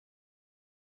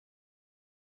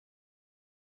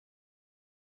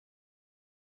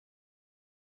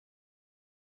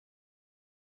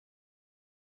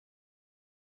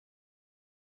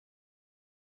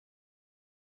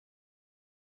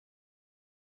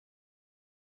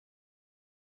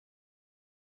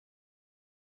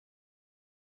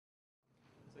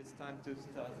time to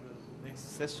start the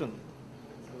next session.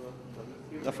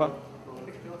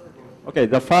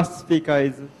 The first speaker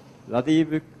is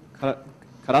Rajeeva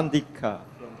Karandikar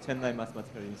from Chennai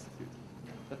Mathematical Institute.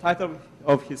 The title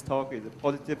of his talk is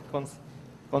Positive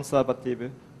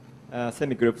Conservative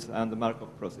Semigroups and the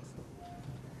Markov Process.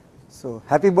 So,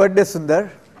 happy birthday, Sundar,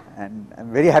 and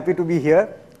I'm very happy to be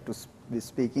here to be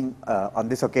speaking on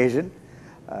this occasion.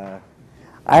 I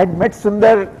had met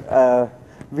Sundar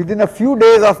within a few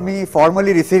days of me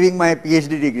formally receiving my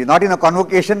PhD degree, not in a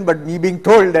convocation, but me being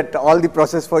told that all the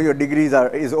process for your degrees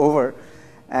is over.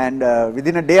 And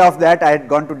within a day of that, I had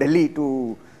gone to Delhi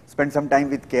to spend some time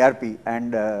with KRP,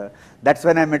 and that's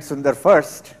when I met Sundar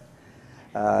first,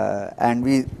 and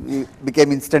we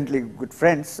became instantly good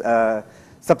friends.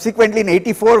 Subsequently, in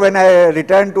 '84, when I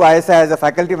returned to ISI as a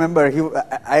faculty member,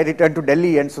 I returned to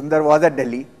Delhi, and Sundar was at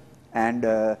Delhi,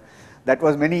 and that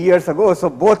was many years ago. So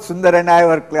both Sundar and I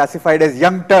were classified as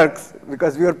young Turks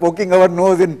because we were poking our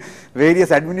nose in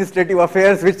various administrative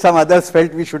affairs which some others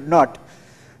felt we should not.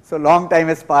 So long time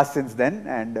has passed since then,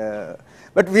 and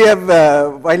but we have,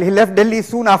 while he left Delhi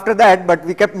soon after that, but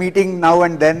we kept meeting now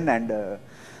and then, and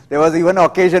there was even an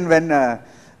occasion when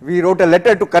we wrote a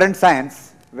letter to Current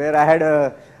Science, where I had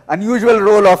a unusual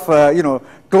role of,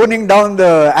 toning down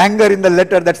the anger in the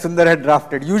letter that Sundar had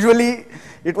drafted. Usually,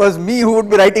 it was me who would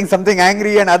be writing something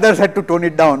angry and others had to tone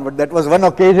it down, but that was one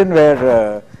occasion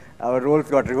where our roles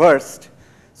got reversed.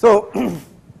 So,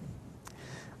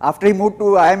 after he moved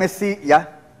to IMSC, yeah?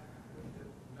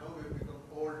 Now we've become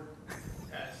old.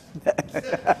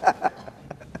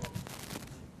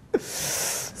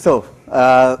 So,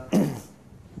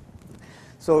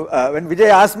 when Vijay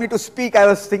asked me to speak, I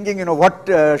was thinking, what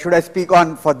should I speak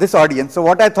on for this audience? So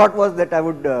what I thought was that I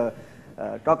would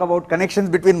talk about connections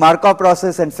between Markov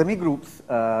process and semigroups,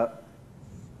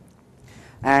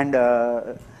 and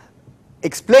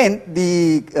explain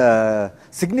the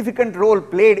significant role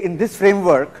played in this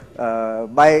framework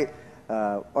by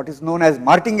what is known as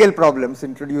martingale problems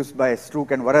introduced by Strouk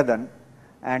and Varadan,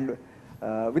 and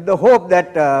with the hope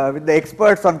that with the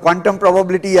experts on quantum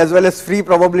probability as well as free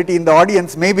probability in the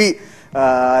audience, maybe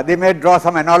they may draw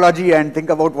some analogy and think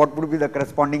about what would be the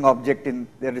corresponding object in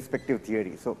their respective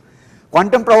theory. So,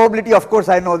 quantum probability, of course,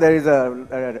 I know there is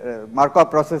a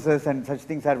Markov processes and such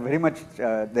things are very much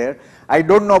there. I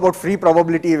don't know about free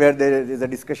probability where there is a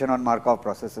discussion on Markov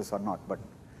processes or not, but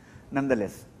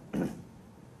nonetheless.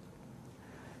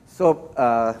 So,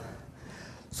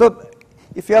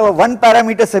 if you have a one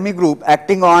parameter semigroup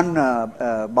acting on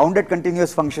bounded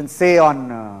continuous functions, say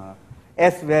on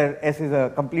S, where S is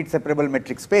a complete separable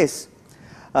metric space,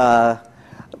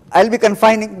 I'll be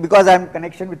confining, because I'm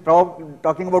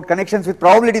talking about connections with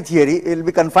probability theory, it'll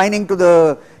be confining to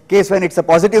the case when it's a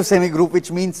positive semigroup,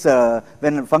 which means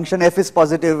when function f is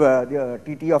positive, the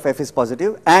TT of f is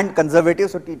positive, and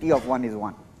conservative, so TT of 1 is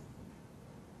 1.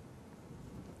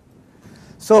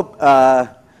 So,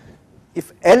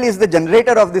 if L is the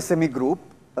generator of this semigroup,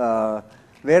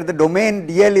 where the domain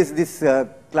dl is this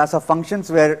class of functions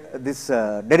where this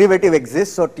derivative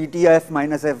exists, so TTF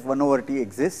minus f 1 over t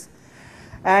exists,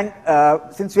 and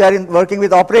since we are working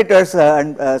with operators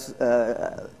and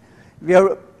we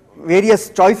have various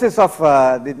choices of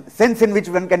the sense in which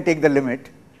one can take the limit.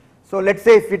 So let's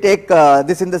say if we take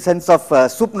this in the sense of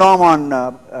sup norm on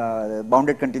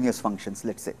bounded continuous functions,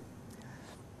 let's say.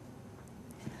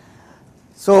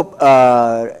 So,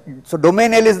 so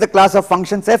domain L is the class of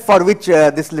functions f for which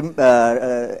this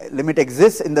limit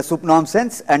exists in the sup norm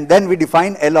sense, and then we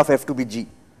define L of f to be G.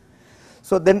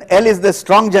 So then L is the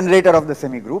strong generator of the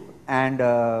semigroup, and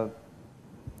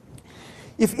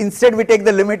if instead we take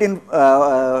the limit in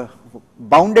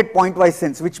bounded pointwise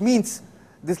sense, which means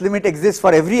this limit exists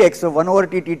for every x, so 1 over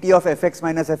t tt of fx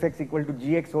minus fx equal to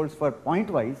gx holds for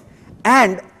pointwise,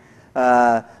 and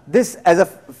this as a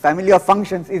family of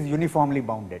functions is uniformly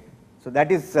bounded. So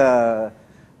that is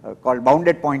called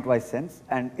bounded pointwise sense,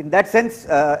 and in that sense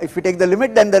if we take the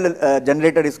limit, then the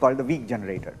generator is called the weak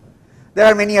generator. There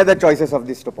are many other choices of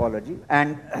this topology,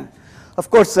 and of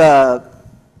course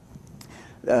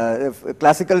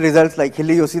classical results like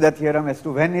Hilly-Yoshida theorem as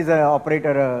to when is an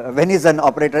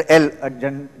operator L a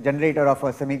generator of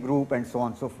a semigroup, and so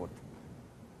on and so forth.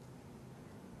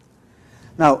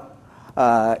 Now,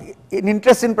 in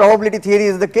interest in probability theory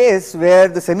is the case where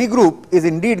the semigroup is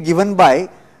indeed given by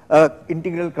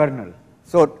integral kernel.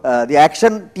 So the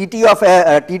action TT of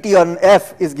TT on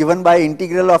f is given by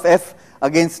integral of f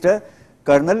against a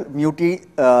kernel mu t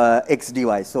x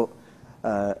dy. So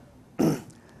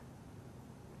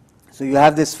so you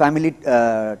have this family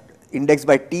indexed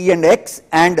by t and x,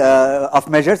 and of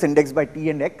measures indexed by t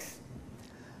and x.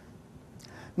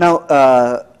 Now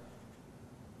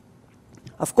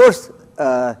Of course,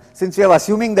 since we are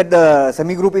assuming that the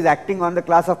semigroup is acting on the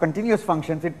class of continuous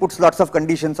functions, it puts lots of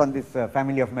conditions on this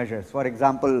family of measures. For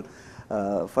example,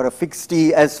 for a fixed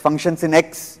t as functions in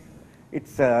X,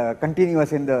 it's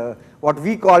continuous in the what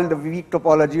we call the weak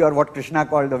topology, or what Krishna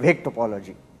called the vague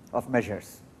topology of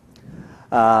measures.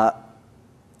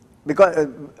 Because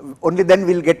only then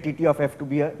we'll get Tt of f to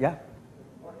be a, yeah?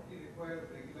 What requires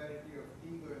regularity of t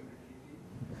going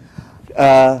to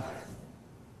Tt?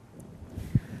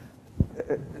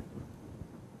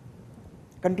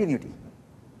 Continuity.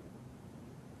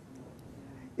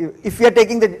 If we are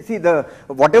taking the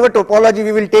whatever topology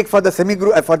we will take for the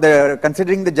semigroup for the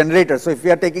considering the generator. So if we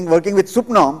are taking working with sup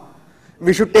norm,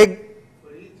 we should take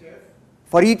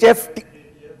for each f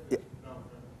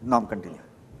norm continuous.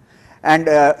 And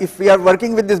if we are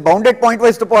working with this bounded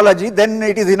pointwise topology, then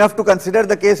it is enough to consider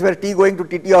the case where t going to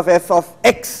Tt of f of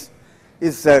x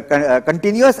is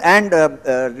continuous and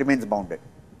remains bounded.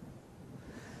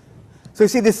 So you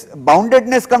see, this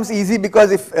boundedness comes easy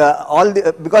because if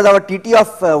because our Tt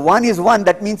of 1 is 1,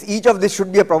 that means each of this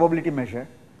should be a probability measure.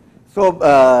 So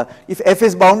if f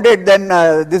is bounded, then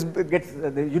this gets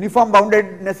the uniform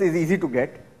boundedness is easy to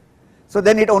get. So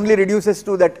then it only reduces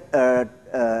to that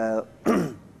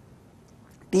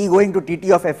t going to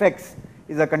Tt of fx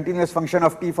is a continuous function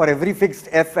of t for every fixed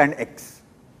f and x.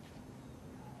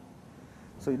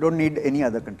 So you don't need any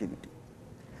other continuity.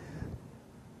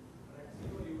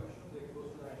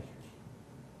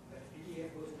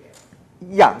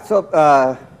 Yeah, so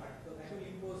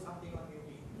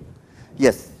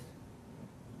yes.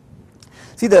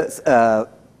 See the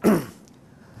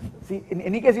see in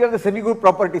any case you have the semigroup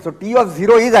property. So t of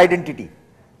 0 is identity.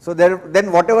 So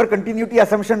then whatever continuity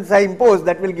assumptions I impose,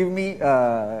 that will give me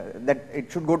that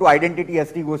it should go to identity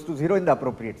as t goes to 0 in the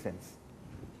appropriate sense.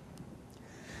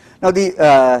 Now the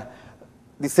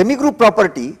semigroup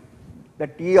property,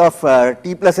 that t of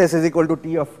t plus s is equal to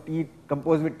t of t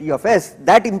composed with t of s,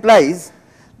 that implies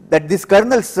that this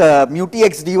kernel's mu t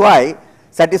x dy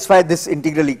satisfy this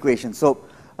integral equation. So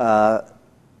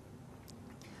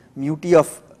mu t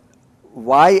of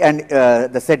y and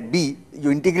the set B,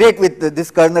 you integrate with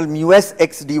this kernel mu s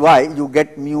x dy, you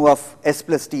get mu of s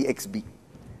plus t x b.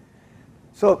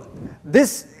 So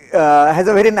this has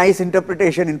a very nice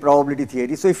interpretation in probability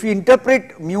theory. So if we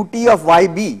interpret mu t of y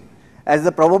b as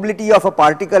the probability of a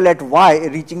particle at y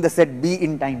reaching the set B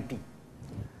in time t,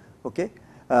 okay.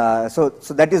 So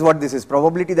that is what this is,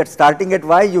 probability that starting at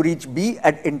y you reach B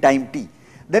in time t.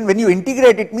 Then when you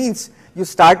integrate, it means you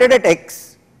started at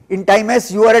x, in time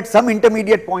s you are at some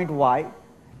intermediate point y,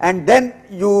 and then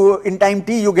you in time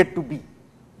t you get to B.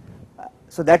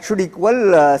 So that should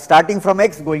equal starting from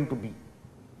x going to B.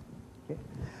 Okay.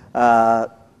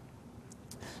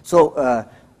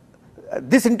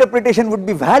 This interpretation would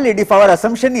be valid if our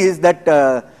assumption is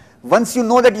that once you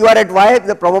know that you are at y,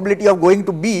 the probability of going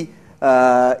to B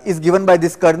is given by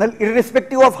this kernel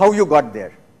irrespective of how you got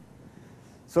there.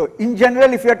 So in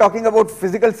general, if you are talking about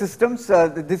physical systems,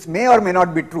 this may or may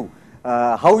not be true.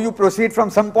 How you proceed from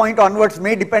some point onwards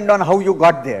may depend on how you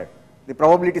got there, the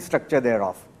probability structure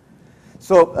thereof.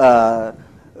 So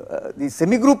the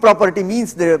semigroup property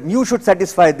means the mu should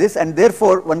satisfy this, and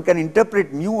therefore one can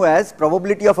interpret mu as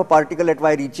probability of a particle at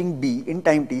y reaching B in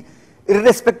time t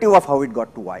irrespective of how it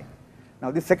got to y.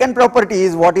 Now the second property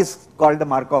is what is called the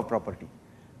Markov property,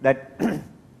 that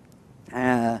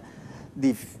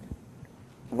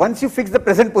once you fix the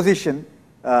present position,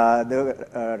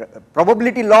 the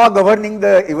probability law governing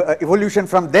the evolution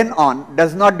from then on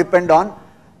does not depend on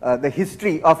the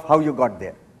history of how you got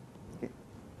there. Okay.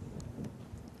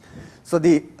 So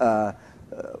the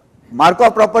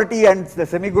Markov property and the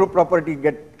semigroup property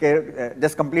get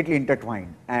just completely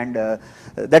intertwined, and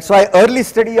that's why early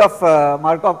study of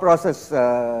Markov processes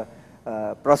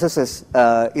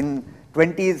in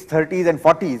 20s, 30s and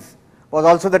 40s was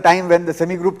also the time when the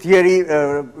semigroup theory,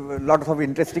 lots of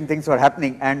interesting things were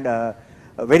happening, and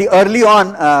very early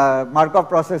on Markov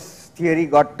process theory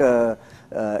got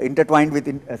intertwined with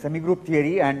semigroup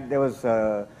theory, and there was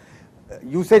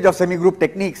usage of semigroup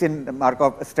techniques in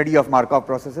Markov study of Markov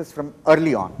processes from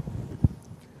early on.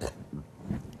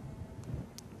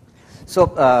 So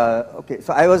okay,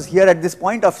 so I was here at this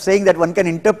point of saying that one can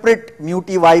interpret mu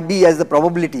t y b as the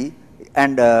probability,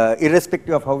 and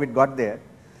irrespective of how it got there.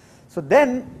 So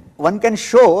then one can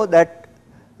show that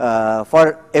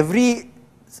for every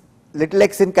little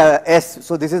x in S,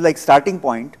 so this is like starting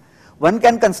point, one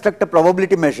can construct a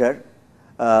probability measure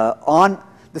on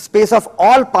the space of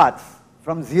all paths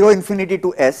from 0 infinity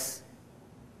to S,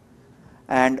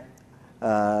 and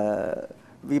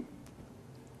we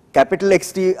capital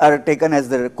Xt are taken as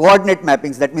the coordinate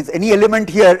mappings. That means any element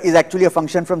here is actually a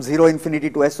function from 0 infinity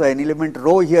to s. So an element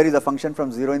rho here is a function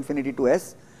from 0 infinity to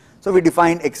s. So we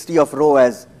define Xt of rho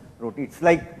as rho t. It's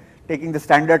like taking the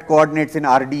standard coordinates in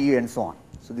RD and so on.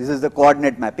 So this is the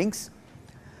coordinate mappings.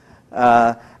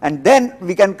 And then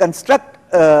we can construct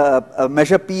a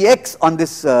measure Px on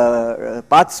this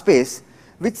path space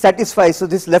which satisfies. So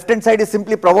this left hand side is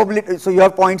simply probability. So you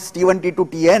have points t1, t2,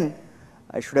 tn.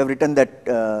 I should have written that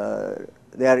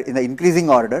they are in the increasing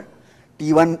order,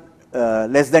 t1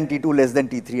 less than t2 less than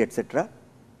t3, etc.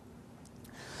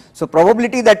 So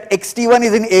probability that xt1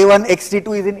 is in a1,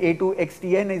 xt2 is in a2,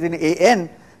 xtn is in an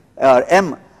or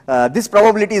m, this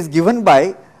probability is given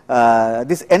by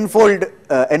this n-fold,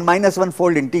 n-1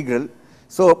 fold integral.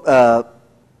 So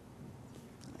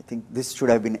I think this should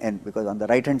have been n, because on the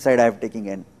right hand side I have taken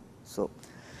n. So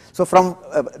from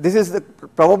this is the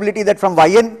probability that from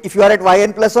yn, if you are at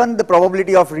yn plus 1, the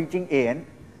probability of reaching an,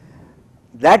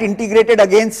 that integrated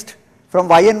against from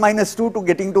yn minus 2 to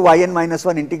getting to yn minus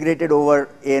 1 integrated over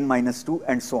an minus 2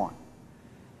 and so on.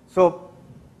 So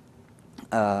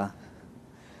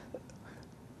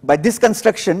by this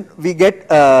construction we get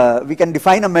we can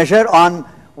define a measure on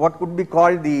what could be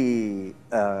called the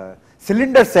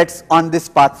cylinder sets on this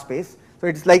path space. So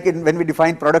it's like when we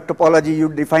define product topology, you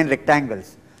define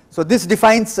rectangles. So this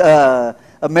defines a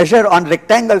measure on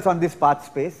rectangles on this path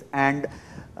space, and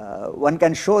one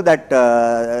can show that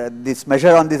this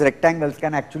measure on these rectangles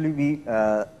can actually be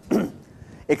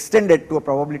extended to a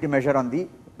probability measure on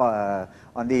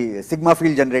the sigma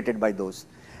field generated by those.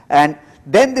 And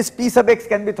then this P sub x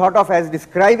can be thought of as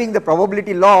describing the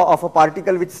probability law of a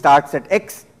particle which starts at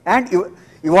x and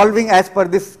evolving as per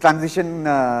this transition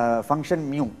function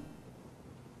mu.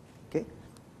 Okay.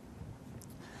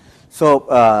 So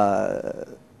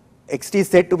xt is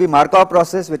said to be Markov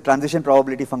process with transition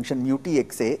probability function mu t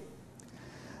xa.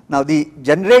 Now the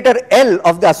generator L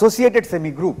of the associated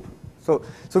semigroup. So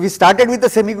we started with the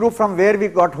semigroup from where we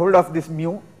got hold of this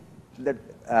mu, that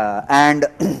and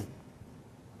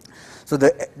so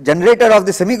the generator of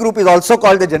the semigroup is also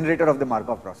called the generator of the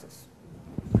Markov process.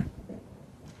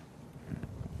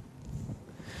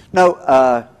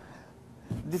 Now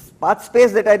this path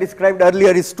space that I described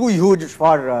earlier is too huge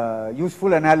for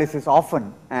useful analysis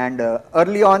often, and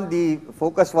early on the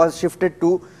focus was shifted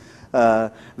to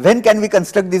when can we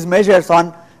construct these measures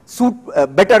on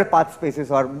better path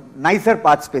spaces or nicer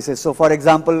path spaces. So for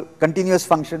example, continuous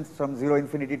functions from 0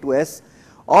 infinity to s,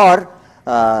 or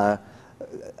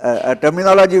a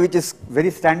terminology which is very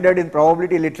standard in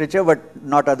probability literature but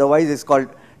not otherwise is called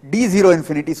d0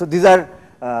 infinity. So these are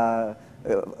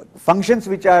functions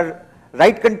which are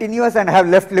right continuous and have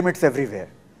left limits everywhere.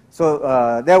 So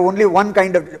they have only one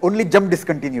kind of, only jump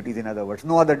discontinuities, in other words,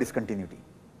 no other discontinuity.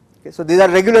 Okay, so these are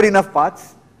regular enough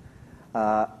paths.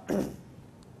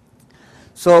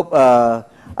 So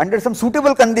under some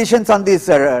suitable conditions on this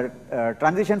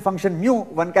transition function mu,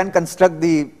 one can construct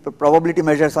the probability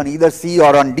measures on either C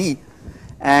or on D.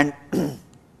 And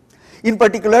in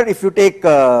particular, if you take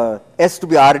S to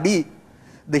be RD,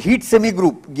 the heat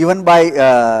semigroup given by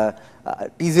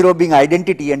T0 being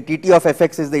identity and Tt of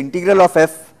fx is the integral of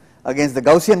f against the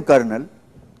Gaussian kernel.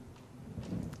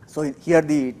 So here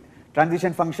the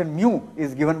transition function mu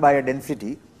is given by a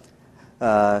density.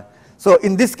 So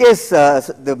in this case,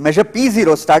 the measure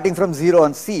P0 starting from 0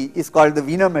 on C is called the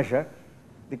Wiener measure.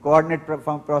 The coordinate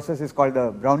process is called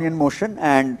the Brownian motion,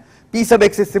 and P sub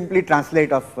x is simply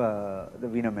translate of the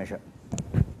Wiener measure.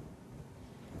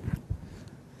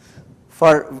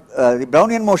 For the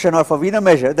Brownian motion or for Wiener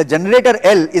measure, the generator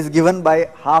L is given by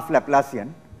half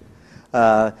Laplacian.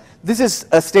 This is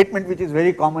a statement which is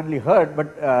very commonly heard,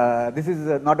 but this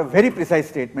is not a very precise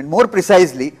statement. More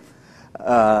precisely,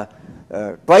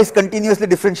 twice continuously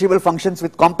differentiable functions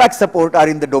with compact support are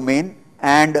in the domain,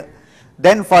 and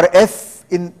then for f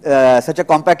in such a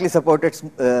compactly supported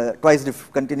twice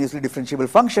continuously differentiable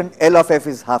function, L of f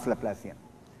is half Laplacian.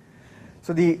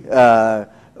 So the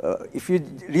if you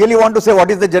really want to say what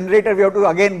is the generator, we have to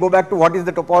again go back to what is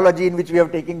the topology in which we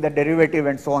have taken the derivative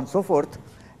and so on and so forth.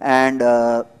 And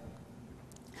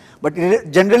but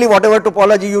generally whatever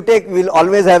topology you take will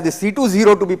always have the C2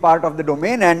 0 to be part of the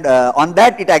domain, and on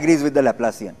that it agrees with the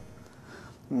Laplacian.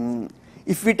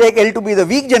 If we take L to be the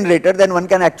weak generator, then one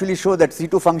can actually show that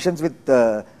C2 functions with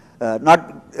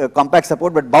not compact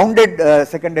support but bounded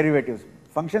second derivatives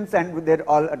functions, and with their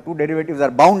all two derivatives are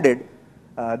bounded.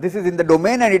 This is in the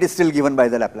domain and it is still given by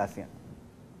the Laplacian.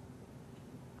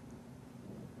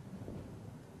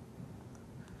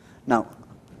 Now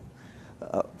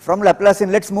from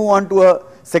Laplacian, let's move on to a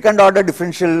second order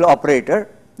differential operator.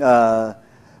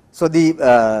 So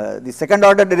the second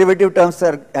order derivative terms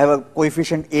have a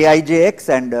coefficient aijx,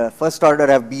 and first order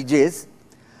have bj's,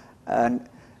 and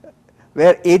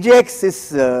where ajx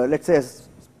is let's say a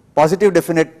positive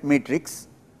definite matrix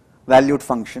valued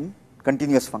function,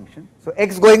 continuous function. So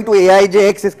x going to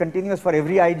aijx is continuous for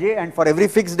every ij, and for every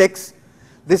fixed x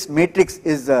this matrix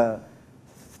is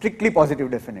strictly positive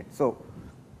definite. So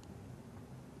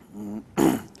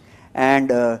and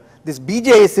this bj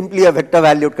is simply a vector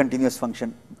valued continuous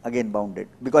function, again bounded,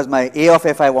 because my a of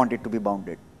f I want it to be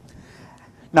bounded.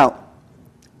 Now,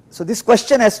 so this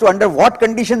question as to under what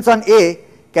conditions on A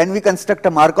can we construct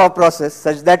a Markov process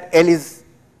such that L is,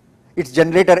 its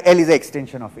generator L is an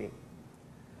extension of A.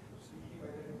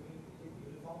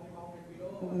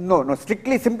 No,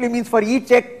 strictly simply means for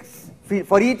each x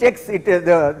it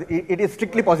is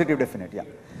strictly positive definite.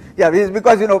 Yeah,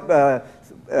 because you know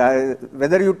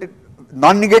whether you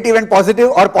non-negative and positive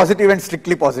or positive and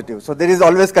strictly positive. So there is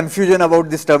always confusion about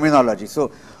this terminology.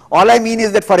 So all I mean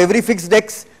is that for every fixed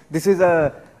x, this is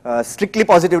a strictly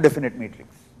positive definite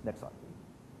matrix. That's all.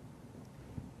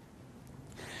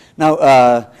 Now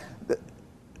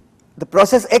the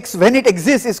process x, when it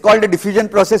exists, is called a diffusion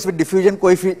process with diffusion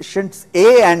coefficients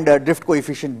A and drift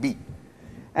coefficient B.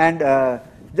 And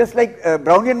just like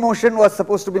Brownian motion was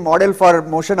supposed to be model for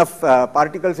motion of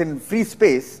particles in free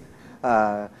space,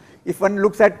 if one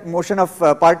looks at motion of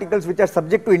particles which are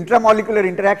subject to intramolecular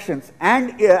interactions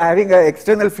and having an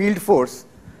external field force,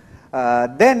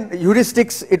 then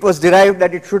heuristics, it was derived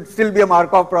that it should still be a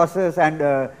Markov process,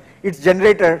 and its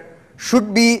generator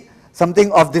should be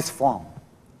something of this form.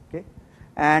 Okay?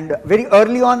 And very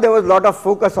early on there was a lot of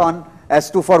focus on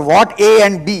as to for what A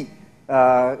and B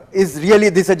is really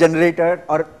this a generator,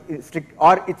 or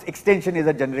its extension is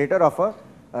a generator of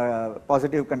a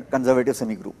positive conservative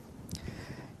semigroup.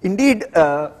 Indeed,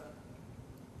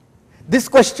 this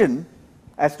question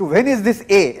as to when is this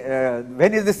A,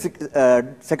 when is this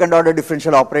second order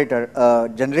differential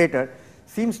operator generator,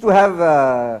 seems to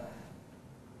have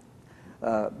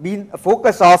been a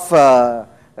focus of a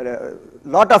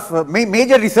lot of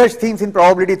major research themes in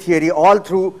probability theory all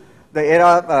through the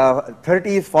era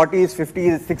 30s, 40s,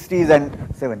 50s, 60s and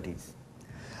 70s.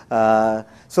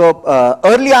 So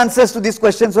early answers to these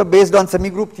questions were based on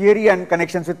semigroup theory and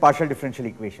connections with partial differential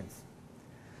equations.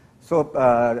 So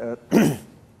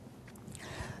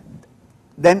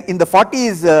then in the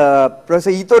 40s,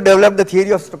 Professor Ito developed the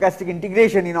theory of stochastic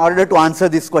integration in order to answer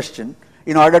this question,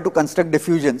 in order to construct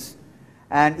diffusions,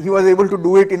 and he was able to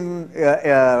do it in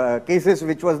cases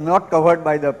which was not covered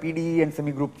by the PDE and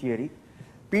semigroup theory.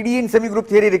 PDE and semigroup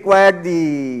theory required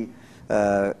the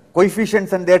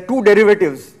coefficients and their two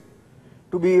derivatives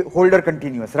to be Holder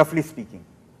continuous, roughly speaking.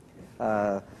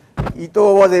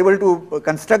 Ito was able to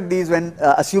construct these when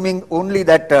assuming only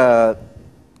that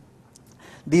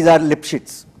these are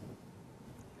Lipschitz.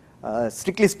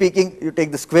 Strictly speaking, you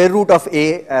take the square root of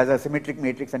A as a symmetric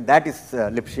matrix, and that is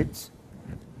Lipschitz.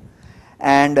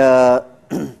 And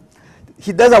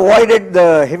he thus avoided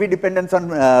the heavy dependence on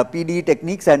PDE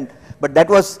techniques, but that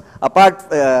was apart,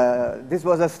 this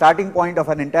was a starting point of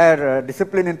an entire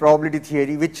discipline in probability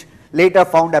theory, which later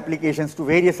found applications to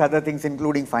various other things,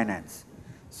 including finance.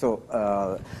 So,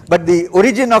 but the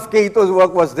origin of K. Ito's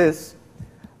work was this.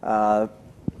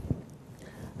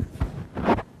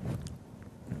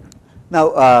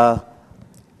 Now,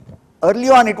 early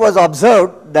on it was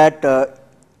observed that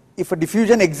if a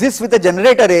diffusion exists with a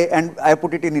generator A, and I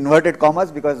put it in inverted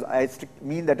commas because I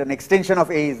mean that an extension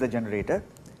of A is the generator,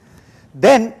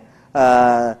 then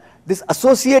this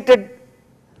associated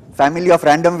family of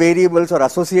random variables or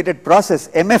associated process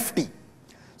MFT.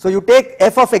 So you take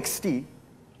f of xt,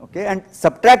 okay, and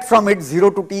subtract from it 0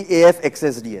 to t af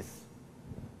xs ds.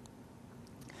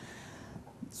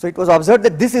 So it was observed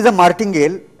that this is a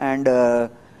martingale, and I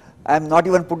am not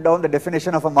even put down the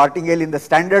definition of a martingale in the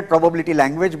standard probability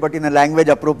language, but in a language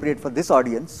appropriate for this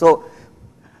audience. So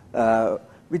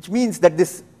which means that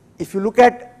this, if you look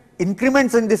at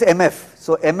increments in this MF,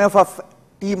 so MF of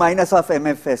t minus of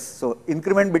MFS, so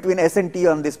increment between S and T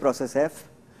on this process F,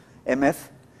 MF,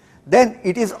 then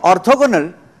it is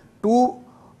orthogonal to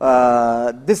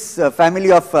this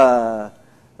family of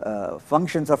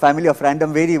functions or family of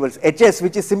random variables HS,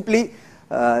 which is simply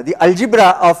the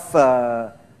algebra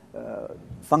of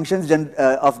functions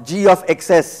of G of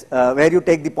XS, where you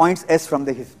take the points S from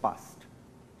his past.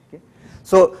 Okay.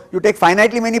 So you take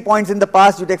finitely many points in the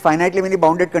past, you take finitely many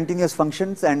bounded continuous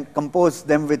functions and compose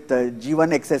them with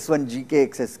G1 XS1, GK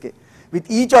XSK. With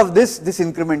each of this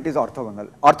increment is orthogonal.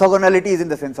 Orthogonality is in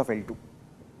the sense of L2.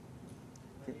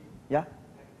 Okay. Yeah?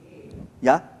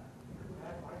 Yeah?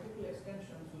 Multiple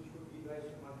extensions which could give rise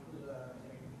to multiple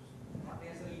semigroups, not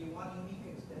necessarily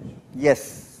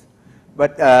Yes,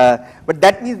 but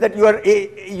that means that you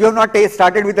have not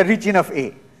started with a region of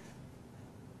A.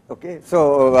 Okay,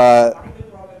 so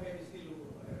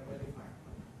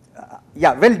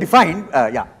yeah, well defined.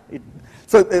 Yeah,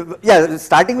 yeah,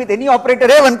 starting with any operator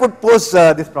A, one could pose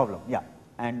this problem. Yeah,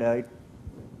 and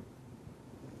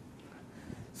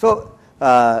so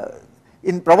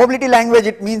in probability language,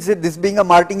 it means that this being a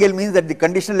martingale means that the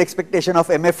conditional expectation of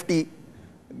MFT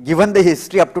given the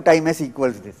history up to time s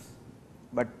equals this.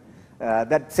 But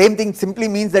that same thing simply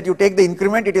means that you take the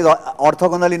increment, it is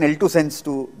orthogonal in L2 sense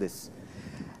to this.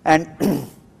 And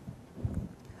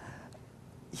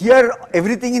here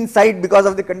everything inside, because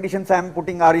of the conditions I am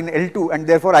putting, are in L2, and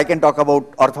therefore I can talk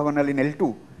about orthogonal in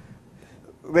L2.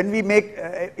 When we make,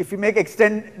 if we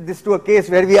extend this to a case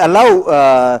where we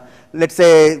allow, let's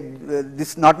say,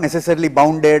 this not necessarily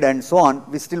bounded and so on,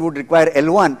 we still would require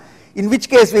L1, in which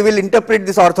case we will interpret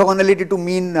this orthogonality to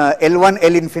mean L1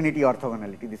 L infinity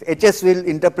orthogonality. This HS will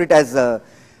interpret as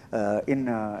in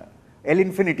L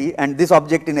infinity, and this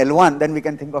object in L1, then we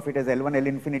can think of it as L1 L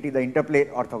infinity, the interplay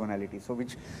orthogonality. So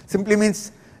which simply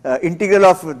means integral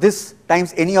of this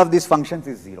times any of these functions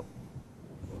is 0.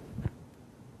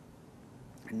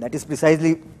 And that is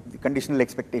precisely the conditional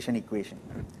expectation equation.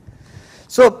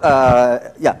 So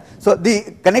yeah, so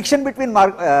the connection between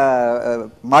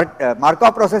Markov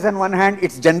process on one hand,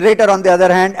 its generator on the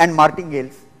other hand, and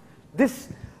martingales, this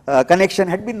connection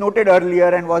had been noted earlier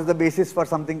and was the basis for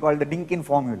something called the Dynkin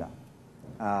formula.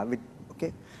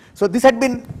 Okay, so this had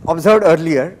been observed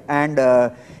earlier, and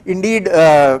indeed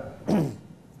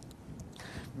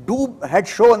Doob had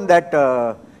shown that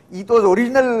Ito's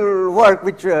original work,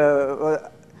 which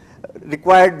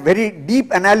required very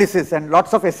deep analysis and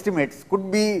lots of estimates,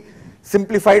 could be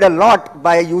simplified a lot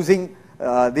by using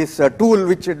this tool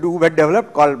which Doob had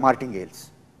developed called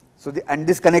martingales. So and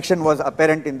this connection was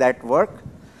apparent in that work.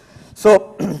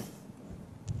 So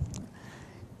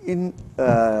in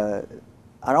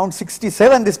around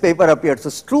 67 this paper appeared. So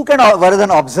Strook and Vardhan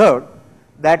observed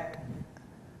that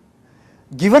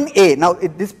given A, now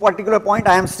at this particular point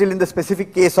I am still in the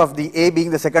specific case of the A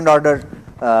being the second order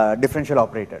differential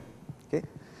operator. Okay.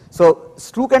 So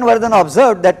Strook and Vardhan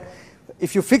observed that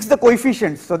if you fix the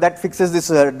coefficients, so that fixes this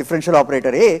differential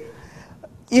operator A,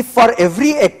 if for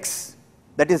every x,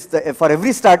 that is for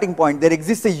every starting point, there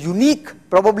exists a unique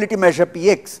probability measure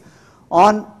Px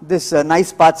on this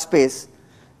nice path space,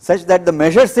 such that the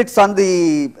measure sits on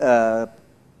the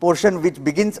portion which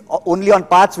begins only on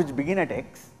paths which begin at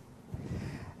x,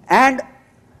 and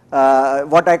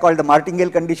what I call the martingale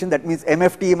condition, that means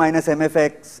MFT minus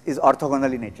MFX is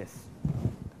orthogonal in HS.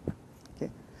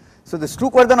 Okay. So the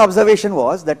Strook-Vardhan observation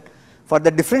was that for the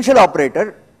differential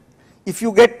operator, if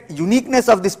you get uniqueness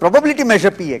of this probability measure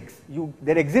Px,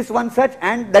 there exists one such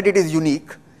and that it is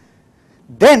unique,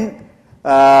 then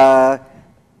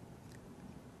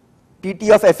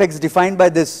Tt of fx defined by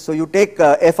this, so you take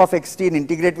f of xt and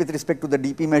integrate with respect to the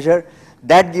dp measure,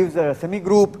 that gives a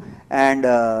semigroup, and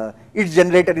its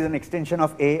generator is an extension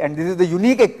of A, and this is the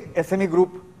unique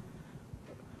semigroup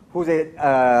whose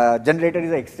generator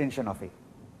is an extension of A.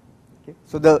 Okay.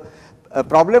 So the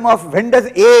problem of when does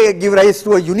A give rise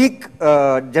to a unique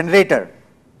generator,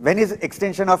 when is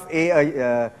extension of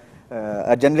A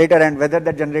a generator, and whether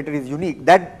that generator is unique,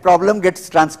 that problem gets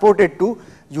transported to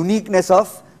uniqueness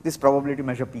of this probability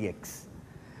measure Px.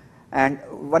 And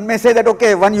one may say that,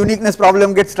 okay, one uniqueness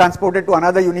problem gets transported to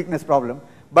another uniqueness problem,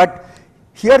 but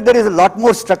here there is a lot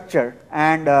more structure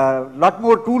and a lot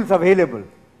more tools available,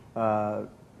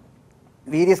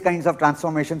 various kinds of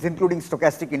transformations including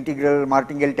stochastic integral,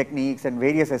 martingale techniques, and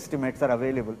various estimates are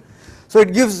available. So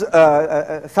it gives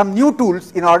some new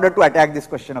tools in order to attack this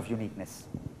question of uniqueness.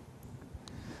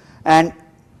 And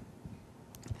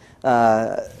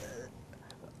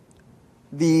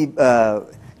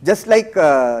just like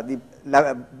the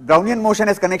Brownian motion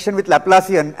has connection with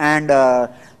Laplacian, and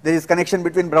there is connection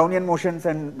between Brownian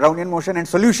motion and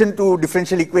solution to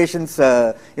differential equations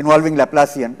involving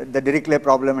Laplacian, the Dirichlet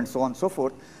problem, and so on and so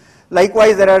forth.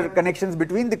 Likewise, there are connections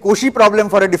between the Cauchy problem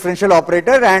for a differential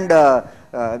operator and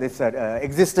this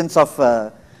existence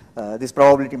of these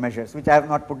probability measures, which I have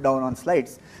not put down on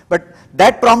slides. But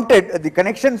that prompted, the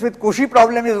connections with Cauchy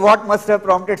problem is what must have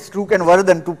prompted Strook and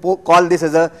Vardhan to call this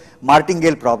as a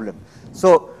martingale problem.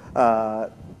 So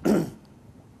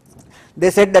they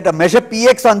said that a measure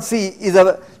Px on C is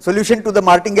a solution to the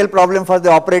martingale problem for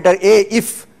the operator A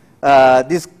if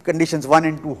these conditions 1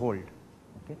 and 2 hold.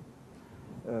 Okay.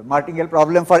 Martingale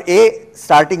problem for A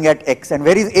starting at x, and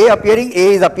where is A appearing?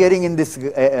 A is appearing in this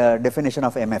definition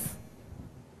of MF.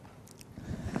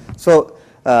 So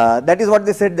that is what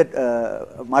they said,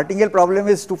 that martingale problem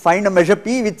is to find a measure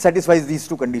P which satisfies these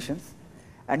two conditions.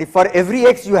 And if for every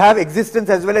x you have existence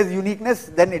as well as uniqueness,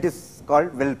 then it is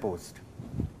called well posed.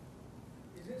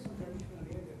 Is there some conditional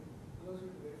layer that allows you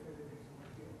to verify that it's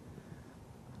martingale?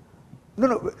 No,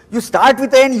 no, you start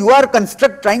with A and you are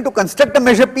trying to construct a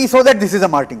measure P so that this is a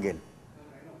martingale. I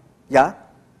know. Yeah?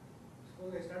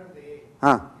 Suppose I start with the A.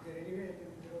 Huh. Is there any way I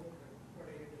can figure out what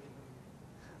I get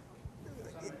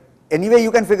to the Anyway,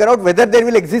 you can figure out whether there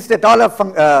will exist at all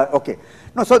okay.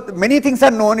 No, so many things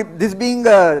are known, if this being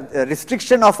a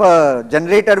restriction of a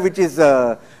generator which is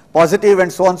positive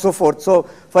and so on and so forth. So,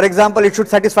 for example, it should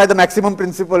satisfy the maximum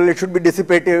principle, it should be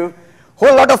dissipative.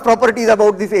 Whole lot of properties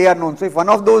about this A are known. So, if one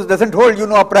of those doesn't hold, you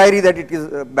know a priori that it is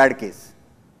a bad case.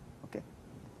 Okay.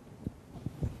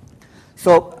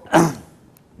 So,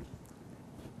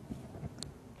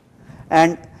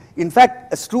 and in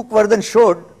fact, Stroop-Vardhan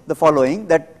showed the following,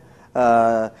 that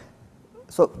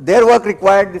so their work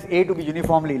required this A to be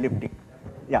uniformly elliptic.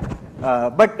 Yeah,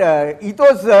 but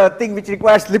Ito's thing, which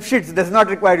requires Lipschitz, does not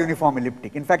require uniform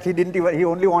elliptic. In fact, he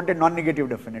only wanted non-negative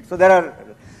definite. So there are,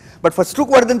 but for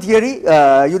Stroop-Vardhan theory,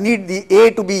 you need the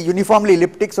A to be uniformly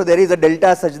elliptic. So there is a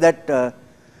delta such that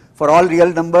for all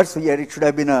real numbers, so here it should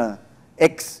have been a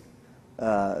x.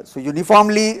 So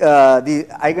uniformly, the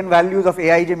eigenvalues of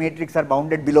Aij matrix are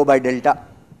bounded below by delta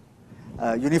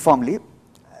uniformly.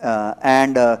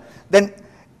 And then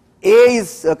A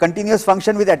is a continuous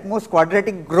function with at most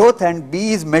quadratic growth and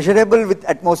B is measurable with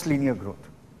at most linear growth.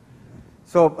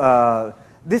 So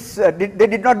this they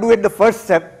did not do it the first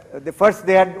step. The first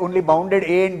they had only bounded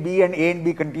A and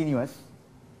B continuous.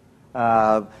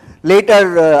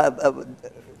 Later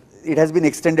it has been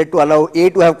extended to allow A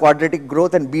to have quadratic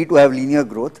growth and B to have linear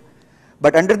growth.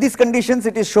 But under these conditions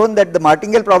it is shown that the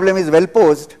martingale problem is well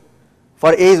posed.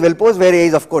 For A is well posed, where A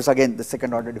is of course again the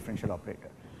second order differential operator.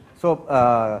 So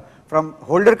from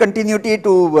Holder continuity to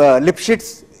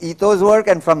Lipschitz, Ito's work,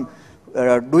 and from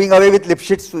doing away with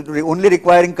Lipschitz to only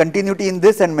requiring continuity in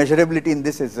this and measurability in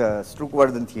this is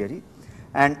Stroop-Vardhan theory.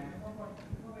 And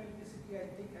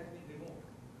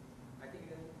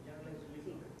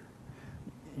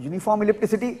uniform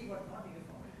ellipticity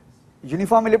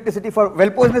for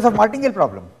well posedness of martingale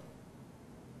problem.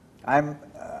 I am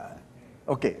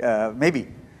okay, maybe.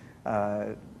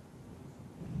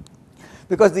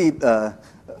 Because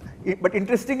but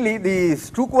interestingly, the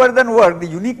Stroop-Vardhan work, the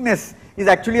uniqueness is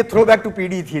actually a throwback to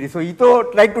PDE theory. So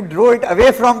Ito tried to draw it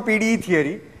away from PDE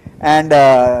theory, and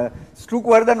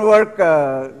Stroop-Vardhan work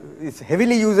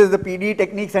heavily uses the PDE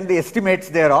techniques and the estimates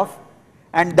thereof,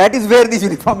 and that is where this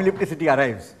uniform ellipticity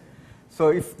arrives. So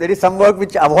if there is some work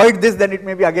which avoids this, then it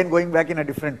may be again going back in a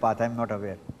different path. I am not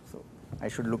aware. So I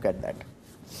should look at that.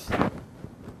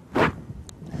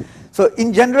 So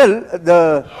in general,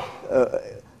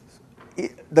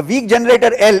 the weak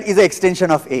generator L is an extension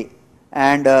of A,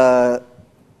 and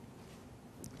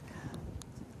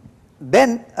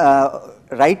then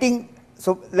writing,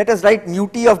 so let us write mu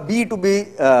t of B to be,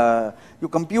 you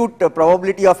compute the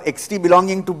probability of xt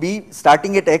belonging to B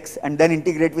starting at x and then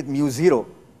integrate with mu 0.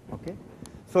 Okay.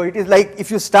 So it is like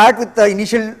if you start with the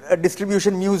initial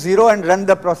distribution mu 0 and run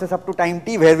the process up to time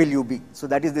t, where will you be? So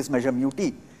that is this measure mu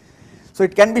t. So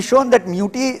it can be shown that mu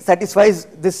t satisfies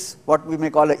this, what we may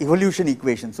call an evolution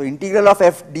equation. So integral of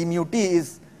f d mu t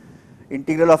is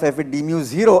integral of f with d mu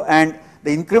 0, and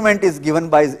the increment is given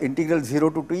by integral 0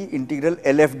 to t integral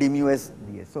lf d mu s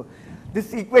ds. So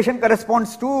this equation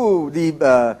corresponds to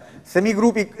the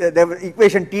semi-group the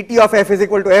equation Tt of f is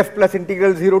equal to f plus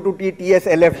integral 0 to t ts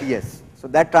lf ds. So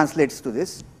that translates to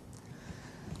this.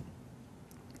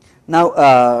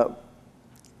 Now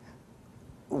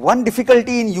one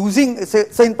difficulty in using,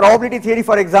 so in probability theory,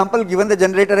 for example, given the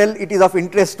generator L, it is of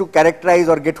interest to characterize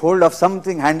or get hold of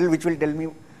something handle which will tell me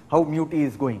how mu t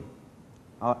is going.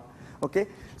 Okay.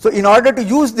 So in order to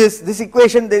use this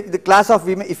equation, the class of,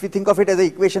 if we think of it as an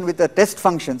equation with a test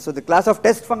function, so the class of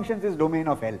test functions is domain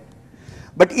of L.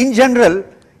 But in general,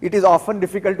 it is often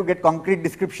difficult to get concrete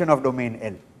description of domain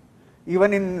L.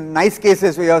 Even in nice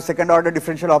cases where you have second order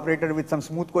differential operator with some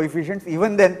smooth coefficients,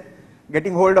 even then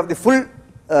getting hold of the full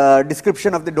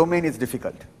description of the domain is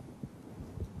difficult.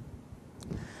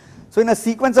 So in a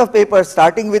sequence of papers,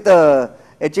 starting with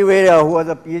Echeverria, who was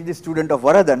a PhD student of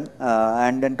Vardhan,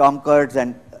 and then Tom Kurtz,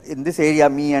 and in this area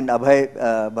me and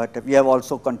Abhay, but we have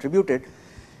also contributed,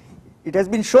 it has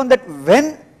been shown that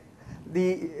when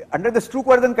under the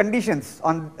Stroop-Vardhan conditions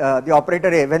on the operator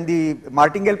A, when the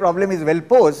martingale problem is well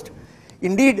posed,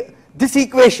 indeed this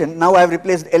equation, now I have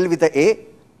replaced L with a A,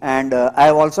 and I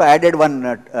have also added one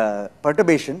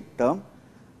perturbation term.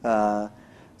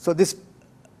 So this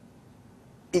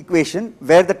equation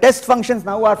where the test functions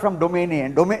now are from domain A,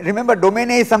 and remember domain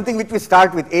A is something which we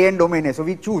start with, A and domain A, so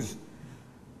we choose.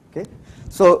 Okay.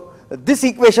 So this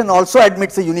equation also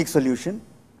admits a unique solution.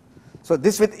 So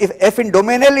this with if f in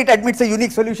domain L, it admits a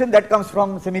unique solution that comes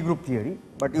from semigroup theory,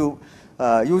 but you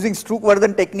using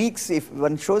Stroop-Verdon techniques, if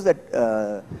one shows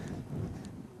that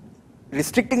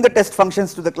restricting the test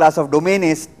functions to the class of domain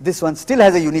A, this one still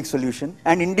has a unique solution,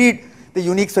 and indeed the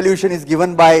unique solution is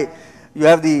given by, you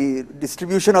have the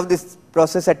distribution of this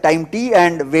process at time t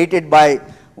and weighted by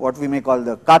what we may call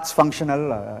the Katz's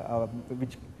functional,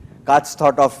 which Katz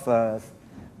thought of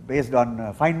based on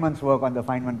Feynman's work on the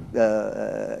Feynman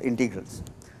integrals.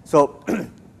 So,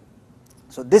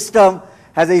 so this term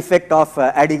has the effect of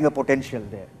adding a potential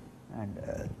there.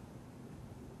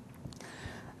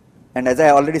 And as I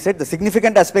already said, the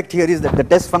significant aspect here is that the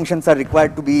test functions are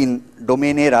required to be in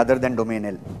domain A rather than domain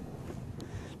L.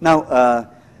 Now,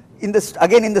 in this,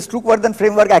 again in the Stroop-Verdon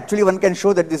framework, actually one can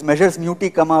show that these measures mu t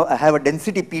have a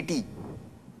density pt,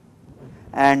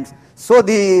 and so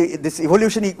this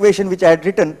evolution equation which I had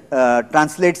written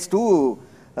translates to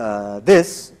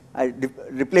this. I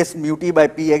replace mu t by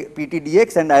pt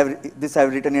dx, and this I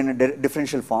have written in a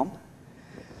differential form.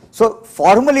 So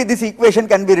formally this equation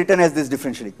can be written as this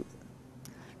differential equation,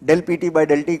 del pt by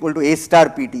del t equal to a star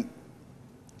pt,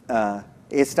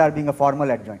 a star being a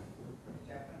formal adjoint.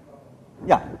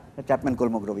 Yeah, the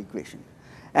Chapman-Kolmogorov equation.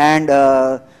 And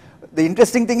the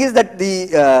interesting thing is that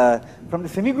from the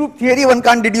semigroup theory one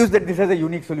can't deduce that this has a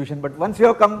unique solution, but once you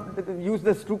have come to use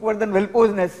the Stroop-Verdon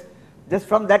well-posedness, just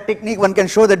from that technique one can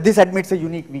show that this admits a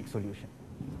unique weak solution.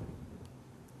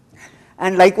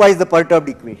 And likewise the perturbed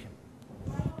equation.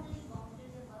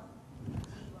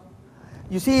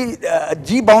 You see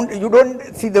G bound, you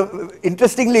don't see the,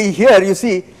 interestingly here you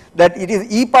see that it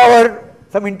is e power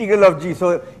some integral of G.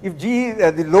 So if G,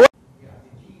 the lower. Yeah,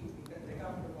 the G, you can take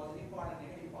out the positive part and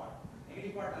negative part.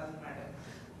 Negative part doesn't matter.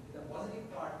 The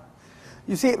positive part.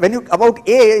 You see, when you, about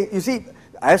A, you see,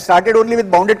 I have started only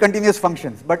with bounded continuous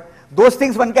functions, but those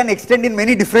things one can extend in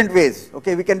many different ways.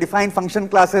 Okay, we can define function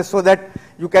classes so that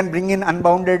you can bring in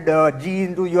unbounded G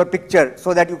into your picture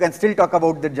so that you can still talk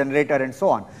about the generator and so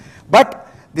on.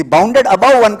 But the bounded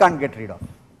above one can't get rid of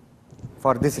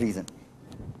for this reason.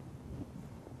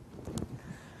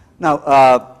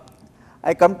 Now,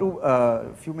 I come to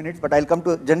a few minutes, but I'll come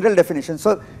to general definition.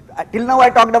 So, till now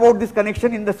I talked about this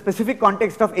connection in the specific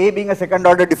context of A being a second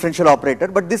order differential operator,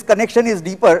 but this connection is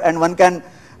deeper and one can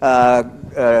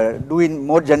do in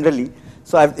more generally.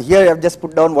 So, here I've just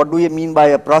put down what do you mean by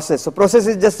a process. So, process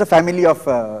is just a family of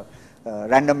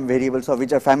random variables, or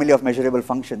which are family of measurable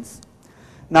functions.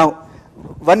 Now,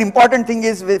 one important thing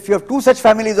is if you have two such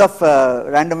families of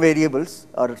random variables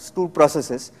or two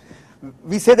processes,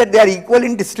 we say that they are equal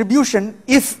in distribution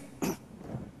if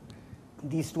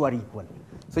these two are equal.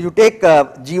 So you take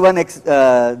G1x,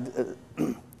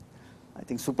 I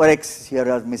think super X here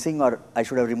are missing, or I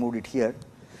should have removed it here.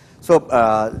 So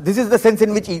this is the sense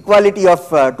in which equality of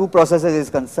two processes is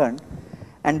concerned.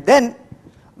 And then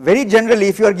very generally,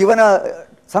 if you are given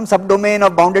some subdomain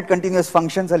of bounded continuous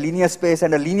functions, a linear space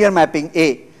and a linear mapping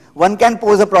A, one can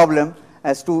pose a problem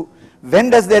as to when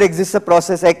does there exist a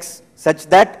process X such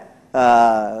that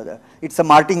it's a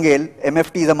martingale,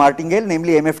 MFT is a martingale,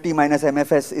 namely MFT minus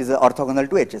MFS is orthogonal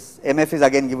to HS. MF is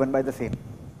again given by the same.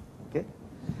 Okay.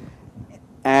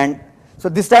 And so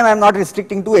this time I am not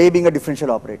restricting to A being a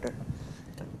differential operator.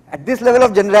 At this level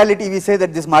of generality, we say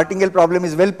that this martingale problem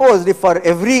is well posed if for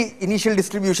every initial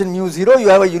distribution mu 0 you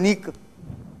have a unique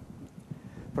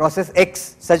process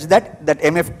X such that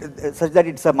such that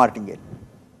it's a martingale.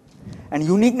 And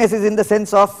uniqueness is in the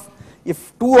sense of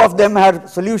if two of them have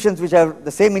solutions which have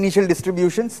the same initial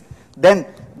distributions, then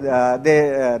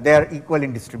they are equal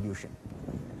in distribution.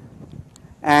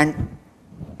 And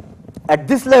at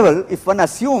this level, if one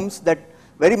assumes that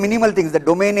very minimal things, the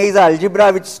domain A is an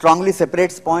algebra which strongly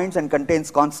separates points and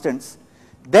contains constants,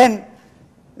 then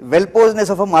well-posedness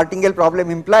of a martingale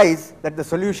problem implies that the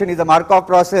solution is a Markov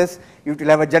process, it will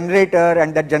have a generator,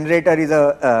 and that generator is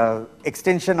a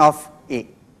extension of A.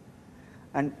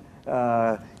 And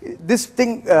this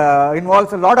thing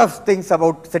involves a lot of things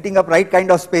about setting up right kind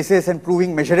of spaces and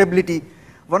proving measurability.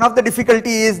 One of the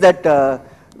difficulty is that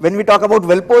when we talk about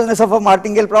well-posedness of a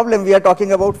martingale problem, we are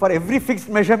talking about for every fixed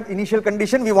measure initial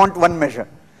condition we want one measure.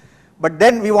 But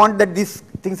then we want that these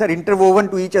things are interwoven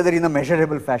to each other in a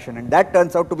measurable fashion, and that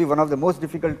turns out to be one of the most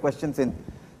difficult questions in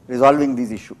resolving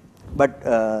these issues. But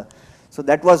so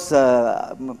that was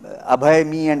Abhay,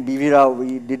 me and B.V. Rao,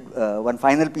 we did one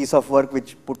final piece of work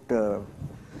which put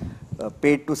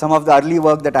paid to some of the early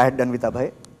work that I had done with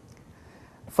Abhay.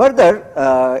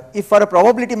 Further, if for a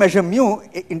probability measure mu,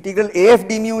 integral AF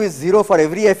d mu is 0 for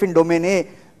every f in domain A,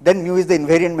 then mu is the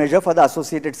invariant measure for the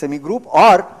associated semigroup,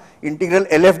 or integral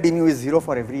LF d mu is 0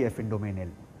 for every f in domain L.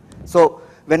 So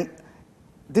when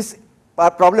this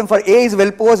problem for A is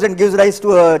well posed and gives rise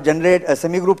to a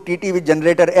semigroup TT with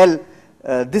generator L,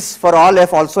 this for all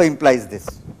f also implies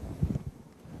this.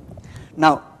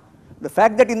 Now, the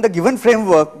fact that in the given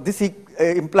framework this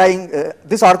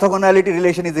this orthogonality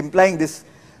relation is implying this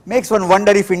makes one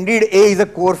wonder if indeed A is a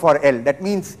core for L. That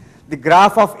means the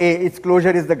graph of A, its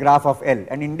closure is the graph of L,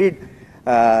 and indeed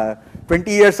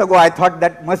 20 years ago I thought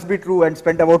that must be true and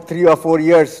spent about 3 or 4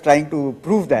 years trying to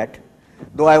prove that,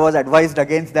 though I was advised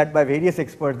against that by various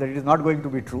experts that it is not going to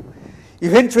be true.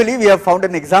 Eventually we have found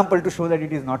an example to show that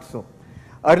it is not so.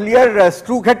 Earlier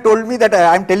Strook had told me that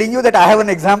I am telling you that I have an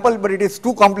example, but it is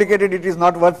too complicated, it is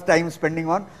not worth time spending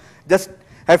on. Just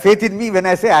have faith in me when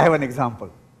I say I have an example.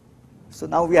 So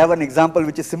now we have an example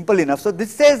which is simple enough. So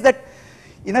this says that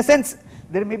in a sense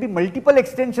there may be multiple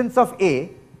extensions of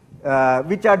A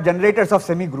which are generators of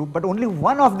semigroup, but only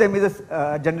one of them is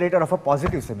a generator of a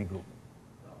positive semigroup.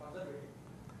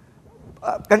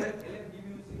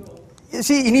 You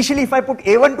see, initially if I put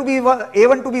A1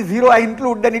 to be 0 I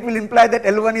include, then it will imply that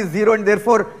L1 is 0 and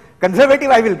therefore conservative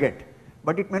I will get,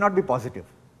 but it may not be positive.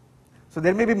 So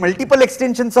there may be multiple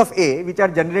extensions of A which are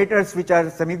generators which are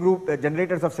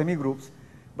generators of semigroups,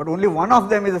 but only one of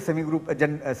them is a semigroup,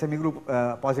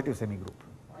 positive semigroup.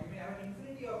 Or you may have an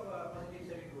infinity of positive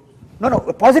semigroups.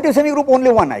 No, positive semigroup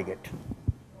only one I get.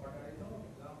 But I know,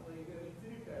 example, if you have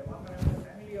infinite, one might have a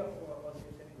family of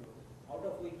positive semigroups, out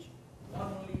of which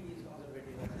one only is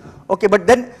conservative. Okay, but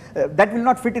then that will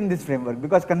not fit in this framework,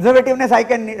 because conservativeness I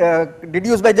can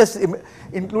deduce by just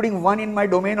including 1 in my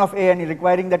domain of A and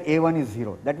requiring that A1 is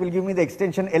 0. That will give me the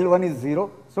extension L1 is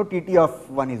 0, so TT of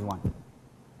 1 is 1.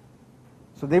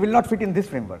 So they will not fit in this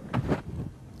framework.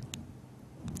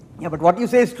 Yeah, but what you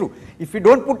say is true. If we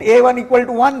don't put A1 equal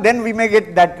to 1, then we may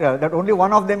get that, that only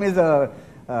one of them is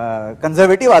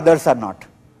conservative, others are not.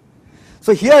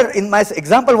 So here in my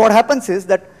example what happens is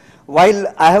that while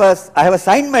I have a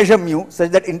signed measure mu such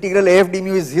that integral AF d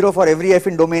mu is 0 for every f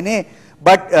in domain A,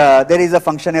 but there is a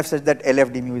function f such that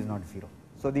LF d mu is not 0.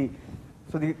 So the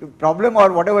problem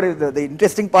or whatever is the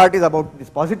interesting part is about this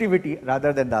positivity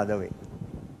rather than the other way.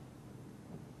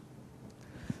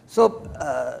 So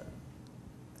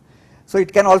so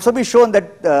it can also be shown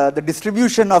that the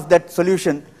distribution of that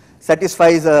solution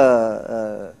satisfies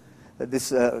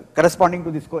this corresponding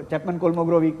to this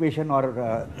Chapman-Kolmogorov equation,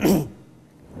 or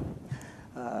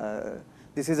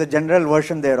this is a general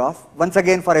version thereof, once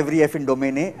again for every f in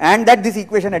domain A, and that this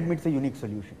equation admits a unique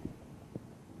solution.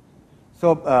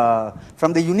 So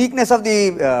from the uniqueness of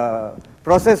the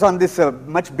process on this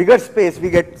much bigger space, we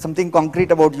get something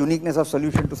concrete about uniqueness of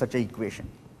solution to such an equation.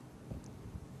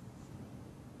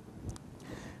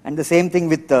 And the same thing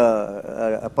with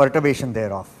a perturbation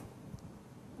thereof.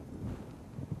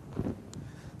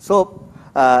 So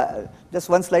just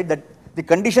one slide, that the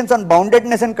conditions on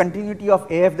boundedness and continuity of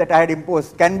AF that I had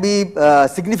imposed can be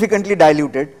significantly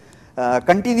diluted.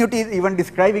 Continuity, even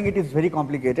describing it, is very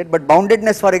complicated, but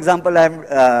boundedness, for example,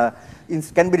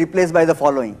 can be replaced by the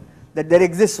following: that there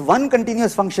exists one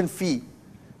continuous function phi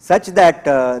such that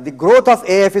the growth of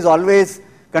AF is always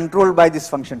controlled by this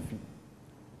function phi.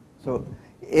 So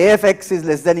AFX is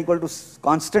less than or equal to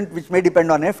constant which may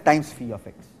depend on f times phi of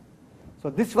x. So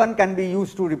this one can be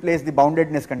used to replace the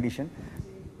boundedness condition.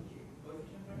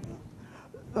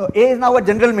 A is now a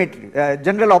general matrix,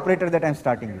 general operator that I am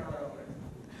starting with.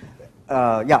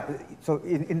 Yeah, so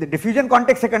in the diffusion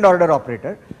context, second order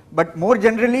operator, but more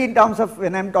generally in terms of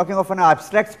when I am talking of an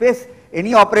abstract space,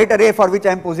 any operator A for which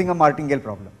I am posing a martingale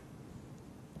problem.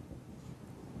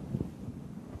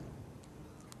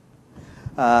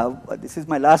 This is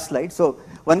my last slide. So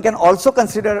one can also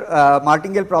consider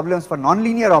martingale problems for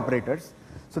nonlinear operators.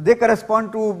 So they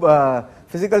correspond to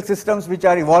physical systems which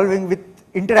are evolving with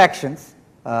interactions,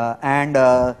 and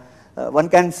one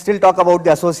can still talk about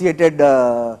the associated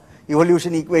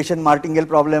evolution equation, martingale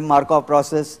problem, Markov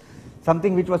process,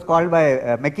 something which was called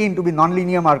by McKean to be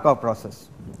nonlinear Markov process.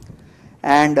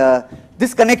 And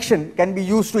this connection can be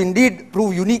used to indeed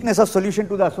prove uniqueness of solution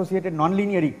to the associated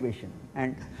nonlinear equation.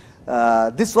 And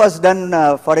this was done,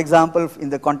 for example, in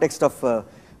the context of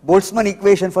Boltzmann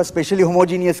equation for specially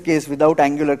homogeneous case without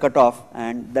angular cutoff,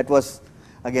 and that was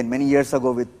again many years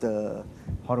ago with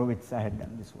Horowitz. I had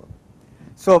done this work.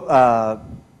 So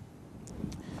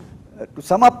to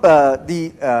sum up,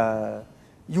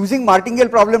 using martingale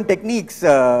problem techniques,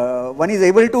 one is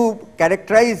able to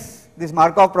characterize these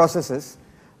Markov processes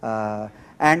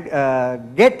and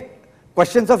get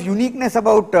questions of uniqueness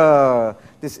about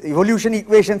this evolution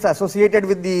equations associated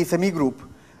with the semigroup,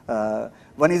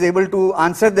 one is able to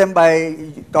answer them by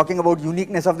talking about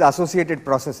uniqueness of the associated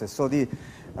processes. So the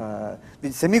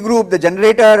semigroup, the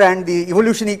generator, and the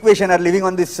evolution equation are living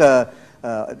on this.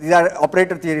 These are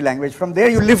operator theory language. From there,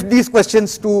 you lift these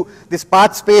questions to this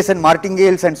path space and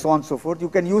martingales and so on and so forth. You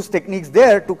can use techniques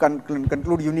there to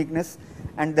conclude uniqueness,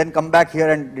 and then come back here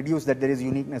and deduce that there is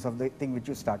uniqueness of the thing which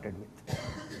you started with.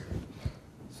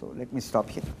 So let me stop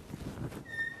here.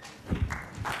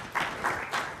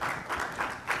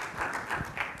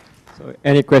 So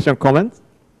any question, comments?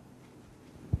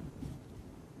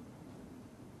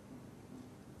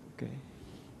 Okay.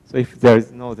 So if there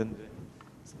is no, then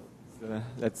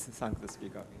let's thank the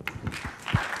speaker.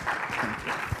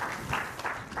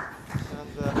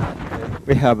 And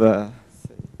we have a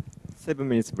 7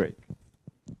 minutes break.